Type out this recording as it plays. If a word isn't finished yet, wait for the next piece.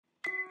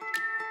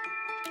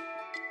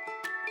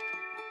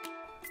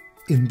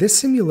In this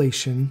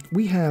simulation,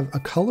 we have a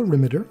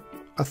colorimeter,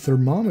 a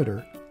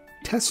thermometer,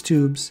 test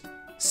tubes,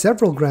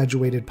 several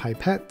graduated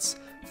pipettes,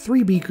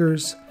 3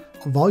 beakers,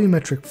 a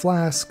volumetric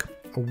flask,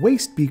 a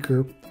waste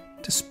beaker,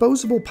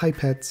 disposable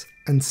pipettes,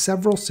 and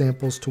several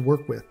samples to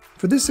work with.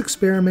 For this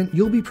experiment,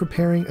 you'll be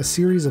preparing a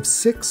series of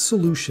 6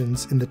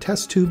 solutions in the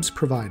test tubes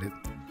provided.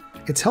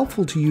 It's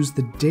helpful to use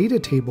the data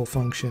table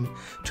function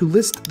to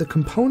list the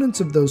components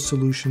of those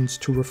solutions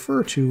to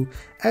refer to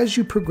as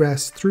you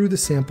progress through the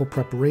sample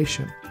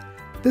preparation.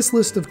 This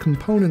list of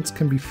components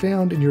can be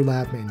found in your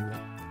lab manual.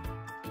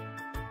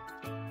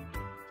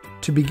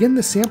 To begin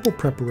the sample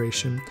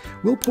preparation,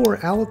 we'll pour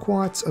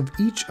aliquots of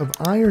each of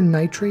iron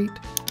nitrate,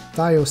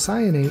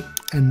 thiocyanate,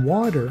 and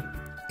water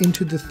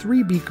into the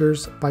 3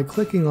 beakers by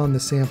clicking on the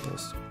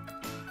samples.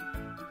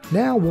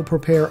 Now we'll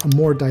prepare a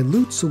more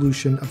dilute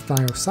solution of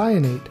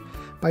thiocyanate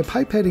by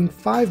pipetting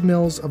 5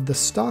 ml of the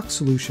stock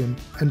solution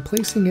and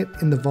placing it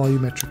in the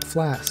volumetric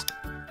flask.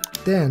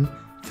 Then,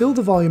 fill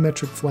the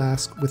volumetric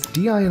flask with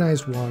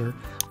deionized water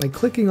by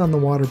clicking on the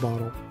water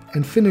bottle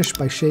and finish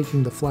by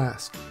shaking the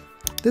flask.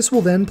 This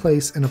will then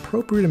place an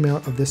appropriate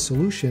amount of this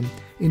solution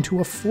into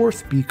a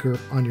 4th beaker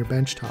on your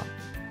benchtop.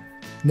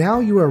 Now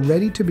you are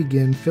ready to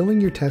begin filling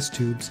your test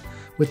tubes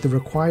with the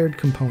required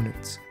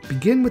components.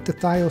 Begin with the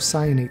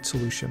thiocyanate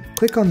solution.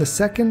 Click on the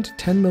second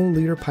 10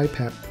 ml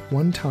pipette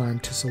one time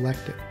to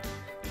select it.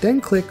 Then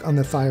click on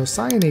the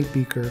thiocyanate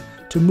beaker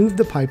to move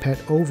the pipette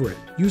over it.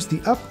 Use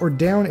the up or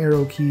down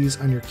arrow keys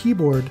on your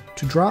keyboard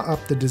to draw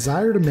up the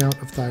desired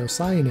amount of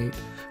thiocyanate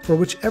for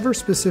whichever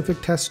specific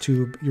test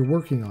tube you're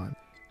working on.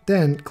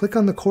 Then click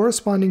on the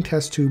corresponding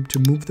test tube to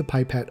move the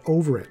pipette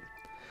over it.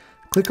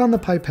 Click on the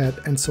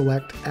pipette and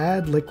select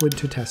Add Liquid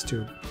to Test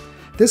Tube.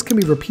 This can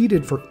be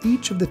repeated for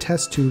each of the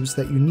test tubes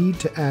that you need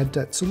to add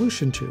that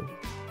solution to.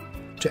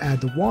 To add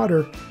the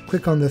water,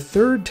 click on the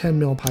third 10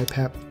 ml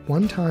pipette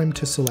one time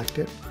to select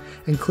it,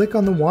 and click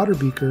on the water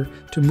beaker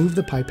to move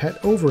the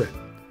pipette over it.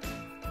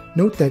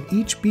 Note that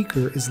each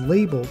beaker is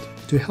labeled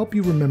to help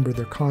you remember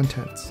their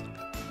contents.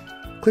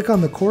 Click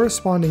on the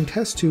corresponding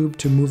test tube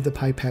to move the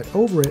pipette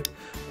over it,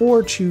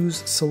 or choose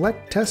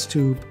Select Test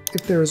Tube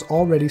if there is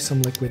already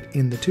some liquid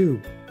in the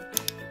tube.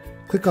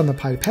 Click on the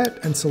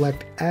pipette and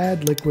select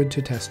Add Liquid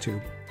to Test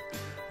Tube.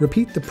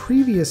 Repeat the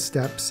previous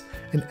steps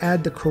and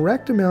add the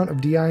correct amount of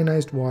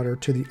deionized water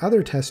to the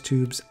other test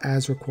tubes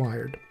as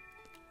required.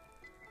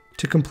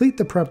 To complete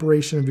the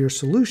preparation of your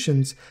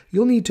solutions,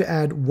 you'll need to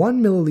add 1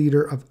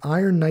 ml of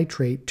iron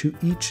nitrate to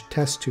each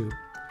test tube.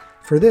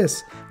 For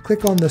this,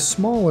 click on the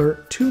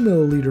smaller 2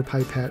 ml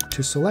pipette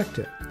to select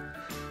it.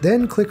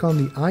 Then click on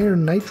the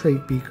iron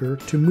nitrate beaker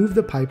to move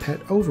the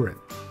pipette over it.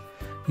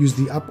 Use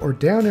the up or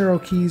down arrow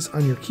keys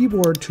on your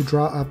keyboard to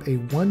draw up a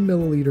 1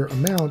 ml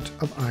amount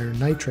of iron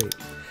nitrate.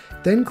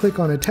 Then click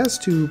on a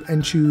test tube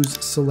and choose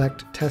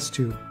Select Test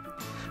Tube.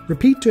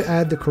 Repeat to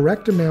add the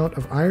correct amount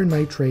of iron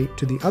nitrate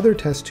to the other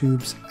test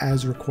tubes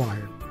as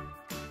required.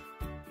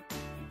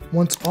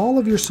 Once all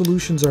of your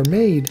solutions are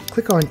made,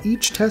 click on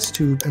each test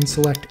tube and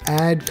select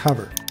Add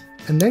Cover,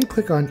 and then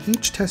click on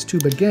each test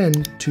tube again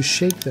to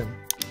shake them.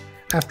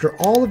 After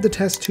all of the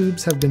test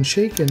tubes have been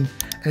shaken,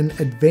 an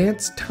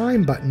Advance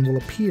Time button will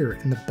appear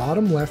in the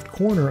bottom left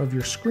corner of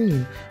your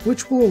screen,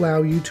 which will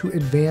allow you to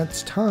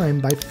advance time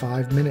by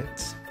 5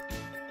 minutes.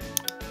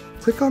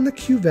 Click on the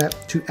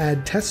cuvette to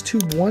add test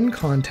tube 1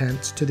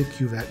 contents to the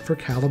cuvette for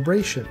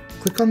calibration.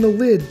 Click on the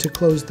lid to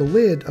close the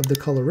lid of the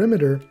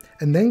colorimeter,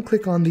 and then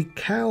click on the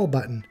Cal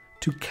button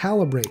to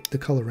calibrate the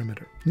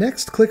colorimeter.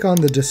 Next, click on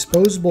the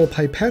Disposable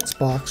Pipettes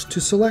box to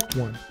select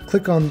one.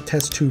 Click on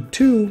Test Tube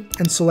 2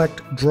 and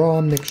select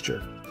Draw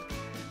Mixture.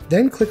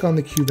 Then click on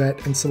the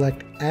cuvette and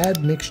select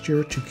Add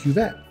Mixture to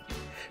Cuvette.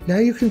 Now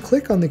you can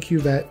click on the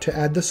cuvette to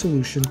add the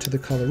solution to the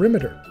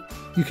colorimeter.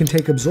 You can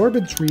take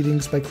absorbance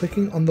readings by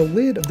clicking on the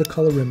lid of the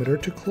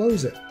colorimeter to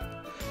close it.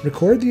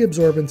 Record the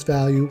absorbance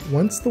value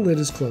once the lid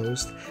is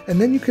closed, and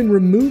then you can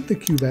remove the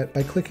cuvette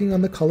by clicking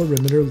on the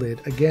colorimeter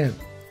lid again.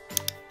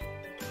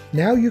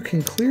 Now you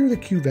can clear the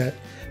cuvette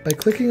by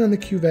clicking on the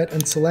cuvette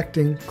and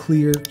selecting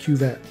Clear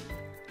Cuvette.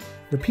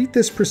 Repeat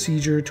this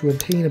procedure to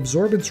obtain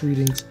absorbance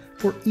readings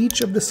for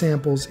each of the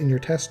samples in your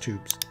test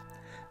tubes.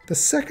 The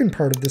second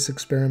part of this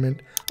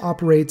experiment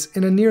operates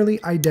in a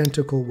nearly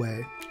identical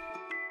way.